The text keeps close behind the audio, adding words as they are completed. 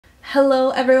Hello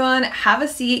everyone, have a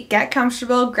seat, get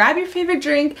comfortable, grab your favorite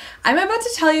drink. I'm about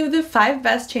to tell you the 5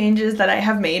 best changes that I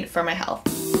have made for my health.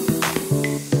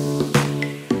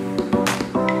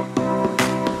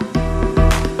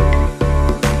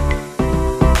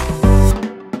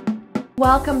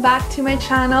 Welcome back to my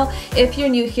channel. If you're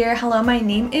new here, hello, my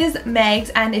name is Megs,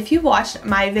 and if you watched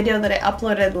my video that I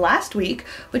uploaded last week,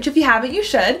 which if you haven't, you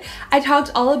should, I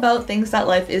talked all about things that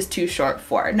life is too short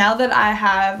for. Now that I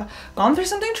have gone through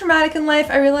something traumatic in life,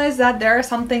 I realized that there are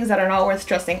some things that are not worth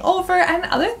stressing over and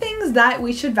other things that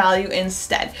we should value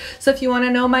instead. So if you want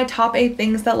to know my top 8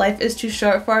 things that life is too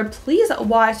short for, please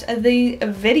watch the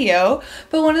video.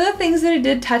 But one of the things that I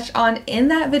did touch on in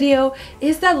that video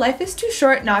is that life is too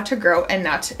short not to grow and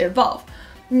not to evolve.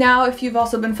 Now, if you've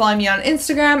also been following me on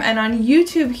Instagram and on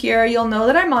YouTube here, you'll know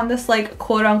that I'm on this like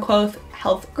quote-unquote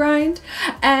health grind,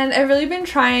 and I've really been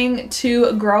trying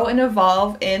to grow and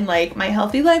evolve in like my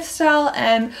healthy lifestyle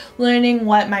and learning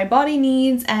what my body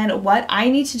needs and what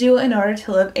I need to do in order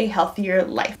to live a healthier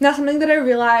life. Now, something that I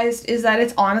realized is that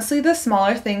it's honestly the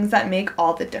smaller things that make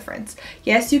all the difference.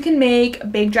 Yes, you can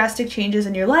make big drastic changes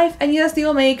in your life, and yes,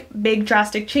 you'll make big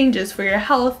drastic changes for your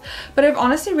health, but I've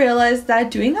honestly realized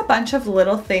that doing a bunch of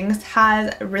little things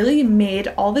has really made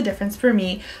all the difference for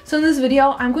me. So in this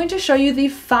video, I'm going to show you the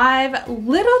 5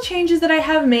 little changes that I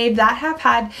have made that have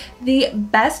had the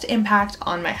best impact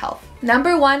on my health.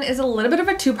 Number 1 is a little bit of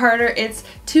a two-parter. It's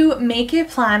to make a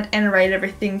plan and write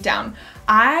everything down.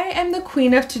 I am the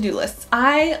queen of to-do lists.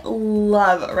 I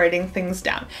love writing things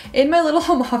down. In my little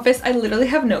home office, I literally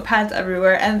have notepads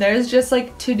everywhere, and there's just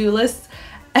like to-do lists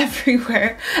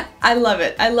everywhere. I love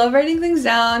it. I love writing things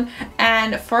down,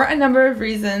 and for a number of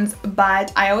reasons,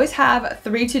 but I always have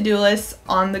 3 to-do lists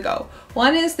on the go.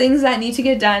 One is things that need to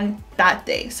get done that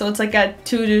day. So it's like a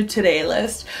to-do today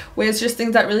list, where it's just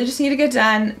things that really just need to get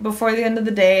done before the end of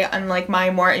the day, unlike my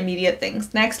more immediate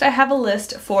things. Next, I have a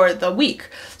list for the week.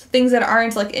 Things that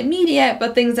aren't like immediate,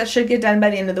 but things that should get done by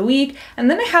the end of the week.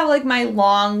 And then I have like my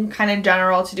long kind of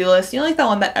general to-do list, you know, like the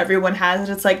one that everyone has, and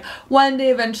it's like one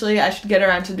day eventually I should get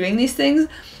around to doing these things.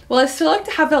 Well, I still like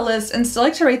to have that list and still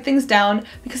like to write things down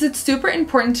because it's super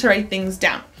important to write things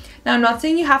down. Now, I'm not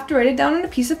saying you have to write it down on a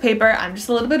piece of paper. I'm just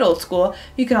a little bit old school.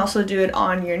 You can also do it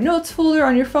on your notes folder,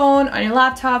 on your phone, on your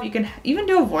laptop. You can even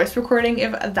do a voice recording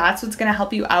if that's what's going to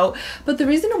help you out. But the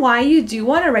reason why you do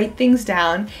want to write things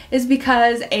down is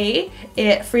because A,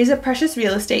 it frees up precious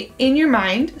real estate in your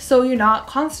mind, so you're not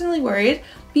constantly worried.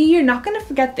 B, you're not going to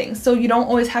forget things, so you don't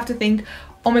always have to think,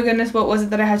 oh my goodness, what was it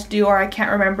that I had to do, or I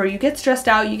can't remember. You get stressed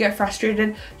out, you get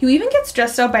frustrated. You even get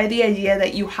stressed out by the idea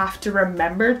that you have to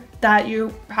remember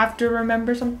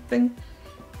something.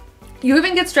 You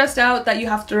even get stressed out that you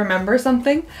have to remember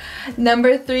something.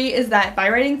 Number 3 is that by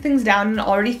writing things down and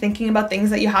already thinking about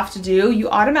things that you have to do, you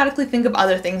automatically think of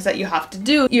other things that you have to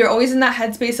do. You're always in that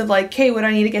headspace of like, okay, what do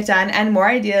I need to get done? And more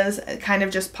ideas kind of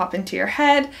just pop into your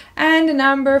head. And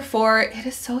number 4, it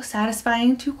is so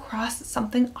satisfying to cross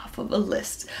something off of a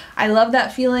list. I love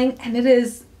that feeling, and it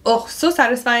is, oh, so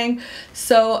satisfying.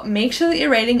 So make sure that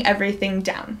you're writing everything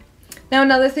down. Now,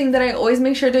 another thing that I always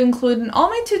make sure to include in all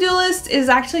my to-do lists is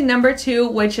actually number 2,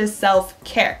 which is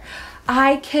self-care.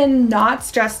 I cannot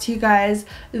stress to you guys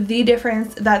the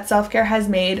difference that self-care has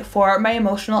made for my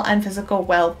emotional and physical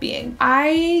well-being.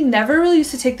 I never really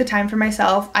used to take the time for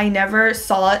myself. I never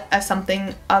saw it as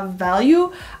something of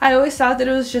value. I always thought that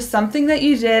it was just something that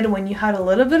you did when you had a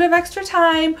little bit of extra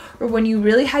time, or when you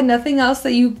really had nothing else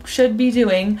that you should be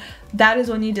doing. That is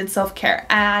when you did self-care,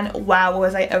 and wow,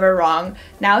 was I ever wrong.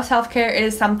 Now self-care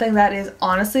is something that is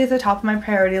honestly at the top of my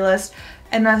priority list,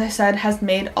 and as I said, has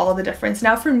made all the difference.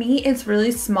 Now for me, it's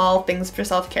really small things for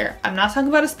self-care. I'm not talking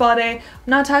about a spa day, I'm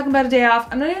not talking about a day off,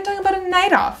 I'm not even talking about a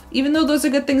night off, even though those are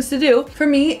good things to do. For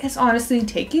me, it's honestly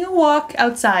taking a walk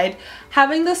outside,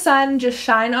 having the sun just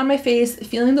shine on my face,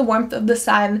 feeling the warmth of the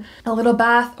sun, a little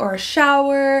bath or a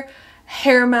shower,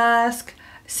 hair mask,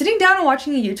 sitting down and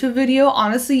watching a YouTube video.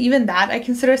 Honestly, even that I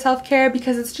consider self-care,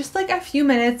 because it's just like a few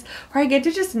minutes where I get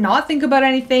to just not think about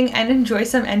anything and enjoy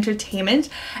some entertainment.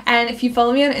 And if you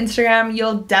follow me on Instagram,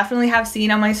 you'll definitely have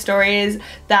seen on my stories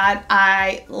that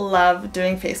I love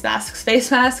doing face masks. Face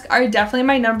masks are definitely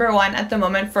my number 1 at the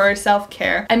moment for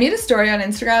self-care. I made a story on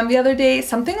Instagram the other day,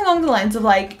 something along the lines of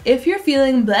like, if you're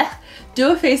feeling bleh,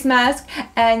 do a face mask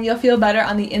and you'll feel better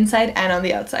on the inside and on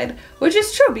the outside, which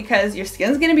is true because your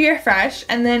skin's gonna be refreshed,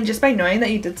 and then just by knowing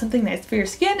that you did something nice for your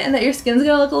skin and that your skin's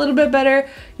gonna look a little bit better,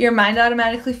 your mind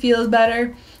automatically feels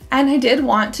better. And I did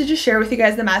want to just share with you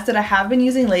guys the mask that I have been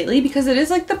using lately, because it is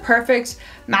like the perfect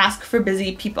mask for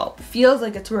busy people. It feels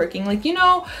like it's working. Like, you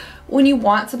know, when you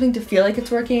want something to feel like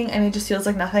it's working and it just feels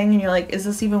like nothing and you're like, is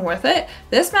this even worth it?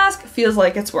 This mask feels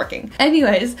like it's working.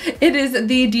 Anyways, it is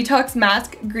the Detox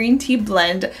Mask Green Tea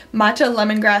Blend Matcha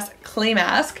Lemongrass Clay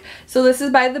Mask. So this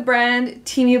is by the brand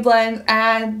TEAMI Blend,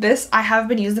 and this I have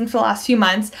been using for the last few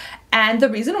months. And the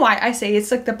reason why I say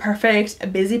it's like the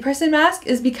perfect busy person mask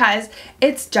is because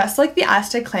it's just like the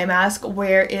Aztec clay mask,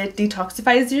 where it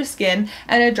detoxifies your skin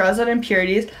and it draws out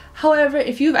impurities. However,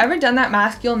 if you've ever done that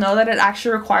mask, you'll know that it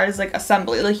actually requires like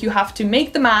assembly. Like, you have to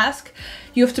make the mask,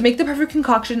 you have to make the perfect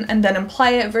concoction and then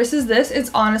apply it, versus this,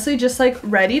 it's honestly just like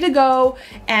ready to go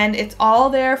and it's all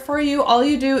there for you. All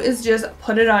you do is just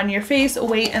put it on your face,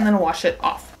 wait, and then wash it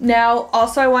off. Now,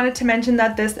 also I wanted to mention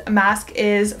that this mask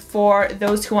is for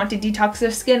those who want to detox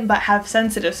their skin but have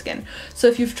sensitive skin. So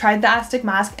if you've tried the Aztec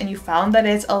mask and you found that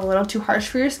it's a little too harsh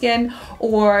for your skin,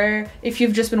 or if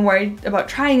you've just been worried about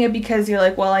trying it because you're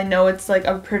like, well, I know it's like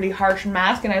a pretty harsh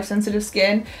mask and I have sensitive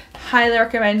skin, highly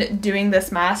recommend doing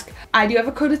this mask. I do have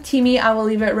a code with TEAMI. I will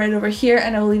leave it right over here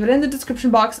and I will leave it in the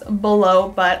description box below.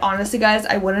 But honestly guys,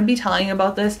 I wouldn't be telling you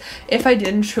about this if I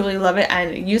didn't truly love it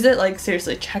and use it. Like,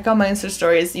 seriously, check out my Insta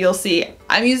stories. You'll see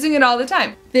I'm using it all the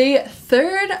time. The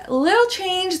third little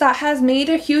change that has made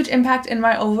a huge impact in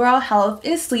my overall health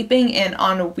is sleeping in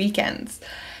on weekends.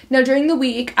 Now, during the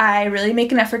week, I really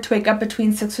make an effort to wake up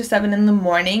between 6 or 7 in the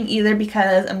morning, either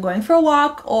because I'm going for a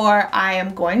walk, or I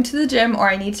am going to the gym, or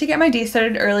I need to get my day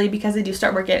started early because I do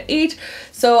start work at 8.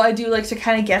 So I do like to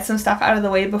kind of get some stuff out of the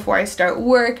way before I start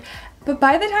work. But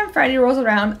by the time Friday rolls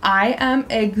around, I am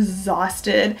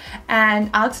exhausted. And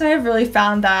Alex and I have really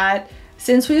found that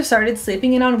since we've started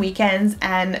sleeping in on weekends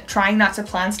and trying not to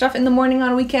plan stuff in the morning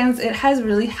on weekends, it has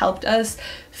really helped us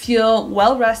feel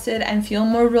well rested and feel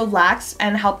more relaxed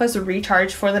and help us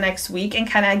recharge for the next week and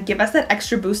kind of give us that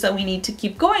extra boost that we need to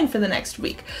keep going for the next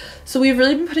week. So we've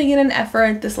really been putting in an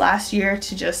effort this last year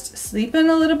to just sleep in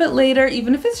a little bit later,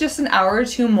 even if it's just an hour or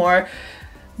two more.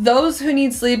 Those who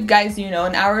need sleep, guys, you know,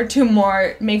 an hour or two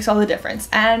more makes all the difference.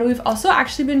 And we've also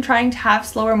actually been trying to have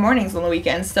slower mornings on the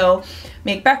weekends. So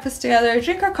make breakfast together,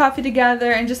 drink our coffee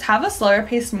together, and just have a slower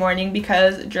paced morning,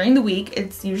 because during the week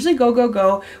it's usually go, go,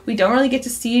 go. We don't really get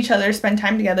to see each other, spend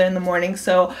time together in the morning.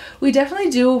 So we definitely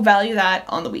do value that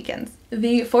on the weekends.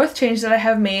 The fourth change that I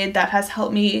have made that has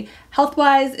helped me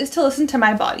health-wise is to listen to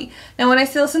my body. Now, when I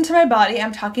say listen to my body,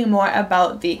 I'm talking more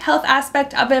about the health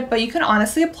aspect of it, but you can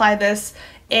honestly apply this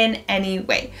in any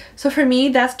way. So for me,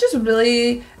 that's just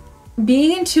really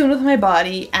being in tune with my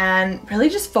body and really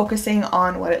just focusing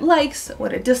on what it likes,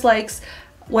 what it dislikes,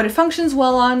 what it functions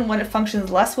well on, what it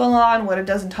functions less well on, what it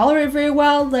doesn't tolerate very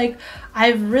well. Like,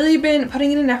 I've really been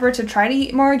putting in an effort to try to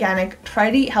eat more organic,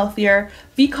 try to eat healthier,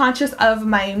 be conscious of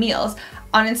my meals.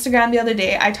 On Instagram the other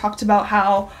day, I talked about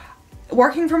how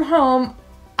working from home,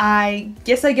 I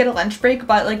guess I get a lunch break,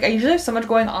 but like I usually have so much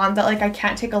going on that like I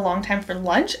can't take a long time for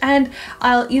lunch, and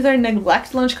I'll either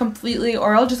neglect lunch completely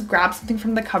or I'll just grab something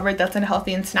from the cupboard that's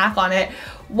unhealthy and snack on it.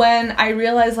 When I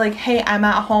realize like, hey, I'm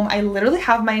at home, I literally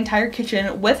have my entire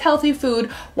kitchen with healthy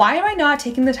food. Why am I not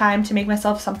taking the time to make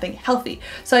myself something healthy?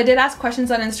 So I did ask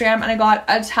questions on Instagram and I got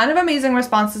a ton of amazing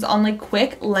responses on like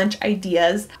quick lunch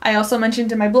ideas. I also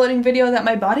mentioned in my bloating video that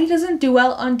my body doesn't do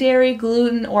well on dairy,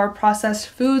 gluten, or processed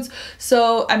foods.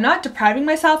 So I'm not depriving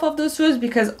myself of those foods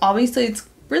because obviously it's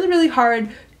really, really hard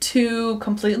to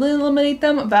completely eliminate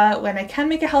them, but when I can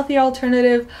make a healthy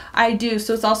alternative, I do.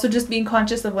 So it's also just being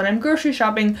conscious of when I'm grocery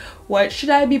shopping, what should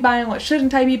I be buying, what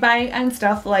shouldn't I be buying, and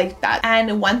stuff like that.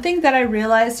 And one thing that I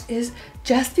realized is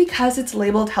just because it's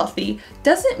labeled healthy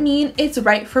doesn't mean it's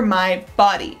right for my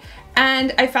body.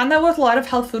 And I found that with a lot of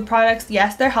health food products,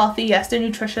 yes, they're healthy, yes, they're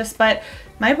nutritious, but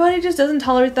my body just doesn't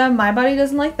tolerate them, my body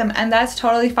doesn't like them, and that's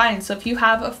totally fine. So if you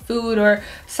have a food or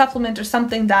supplement or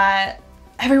something that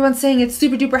everyone's saying it's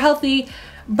super duper healthy,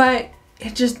 but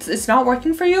it's not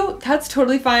working for you, that's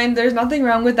totally fine. There's nothing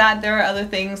wrong with that. There are other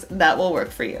things that will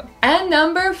work for you. And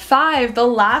number 5, the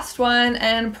last one,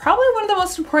 and probably one of the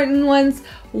most important ones,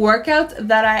 workouts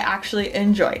that I actually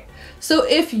enjoy. So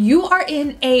if you are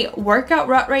in a workout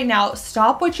rut right now,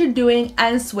 stop what you're doing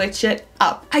and switch it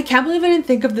up. I can't believe I didn't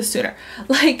think of this sooner.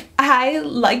 Like, I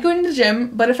like going to the gym,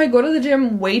 but if I go to the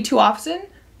gym way too often,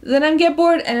 then I get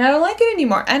bored and I don't like it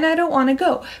anymore and I don't want to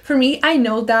go. For me, I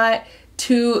know that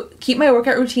to keep my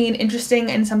workout routine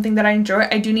interesting and something that I enjoy,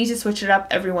 I do need to switch it up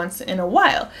every once in a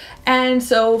while. And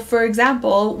so, for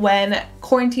example, when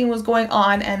quarantine was going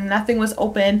on and nothing was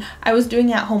open, I was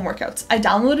doing at-home workouts. I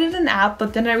downloaded an app,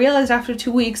 but then I realized after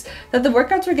 2 weeks that the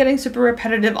workouts were getting super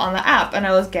repetitive on the app and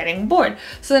I was getting bored.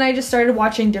 So then I just started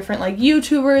watching different like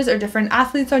YouTubers or different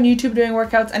athletes on YouTube doing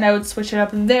workouts, and I would switch it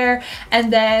up there.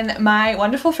 And then my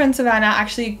wonderful friend Savannah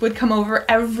actually would come over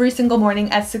every single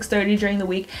morning at 6:30 during the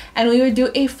week, and we would do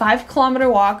a 5-kilometer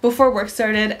walk before work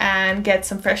started and get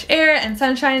some fresh air and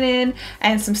sunshine in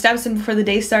and some steps in before the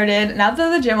day started. Now that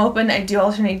the gym opened, I do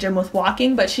alternate gym with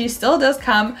walking, but she still does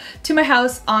come to my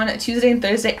house on Tuesday and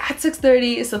Thursday at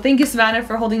 6:30. So thank you, Savannah,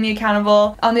 for holding me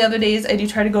accountable. On the other days, I do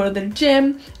try to go to the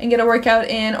gym and get a workout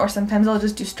in, or sometimes I'll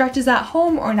just do stretches at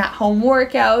home or an at-home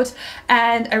workout.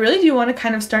 And I really do want to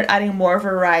kind of start adding more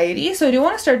variety. So I do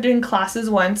want to start doing classes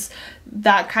once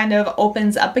that kind of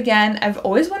opens up again. I've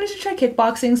always wanted to try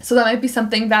kickboxing, so that might be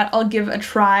something that I'll give a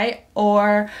try,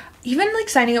 or even like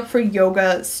signing up for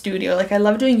yoga studio. Like I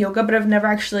love doing yoga, but I've never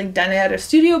actually done it at a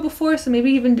studio before, so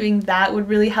maybe even doing that would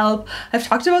really help. I've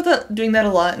talked about doing that a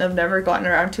lot and I've never gotten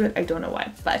around to it. I don't know why,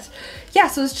 but yeah,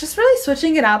 so it's just really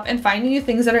switching it up and finding new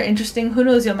things that are interesting. Who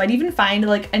knows, you might even find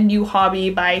like a new hobby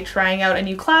by trying out a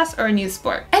new class or a new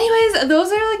sport. Anyways,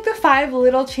 those are like the 5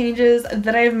 little changes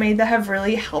that I've made that have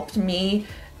really helped me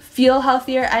feel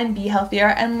healthier and be healthier.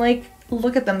 And like,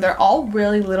 look at them, they're all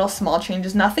really little small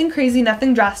changes, nothing crazy,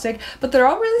 nothing drastic, but they're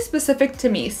all really specific to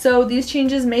me. So these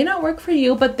changes may not work for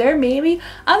you, but there may be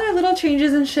other little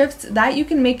changes and shifts that you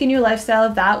can make in your lifestyle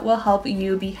that will help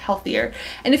you be healthier.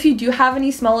 And if you do have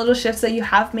any small little shifts that you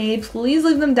have made, please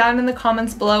leave them down in the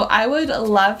comments below. I would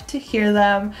love to hear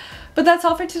them. But that's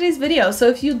all for today's video. So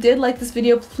if you did like this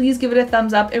video, please give it a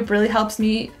thumbs up. It really helps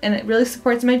me and it really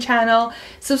supports my channel.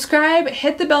 Subscribe,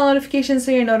 hit the bell notification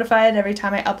so you're notified every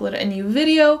time I upload a new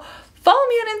video. Follow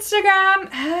me on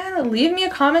Instagram and leave me a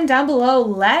comment down below.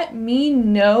 Let me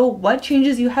know what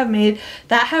changes you have made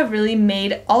that have really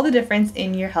made all the difference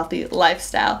in your healthy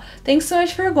lifestyle. Thanks so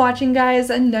much for watching, guys,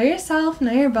 and know yourself,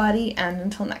 know your body, and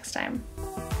until next time.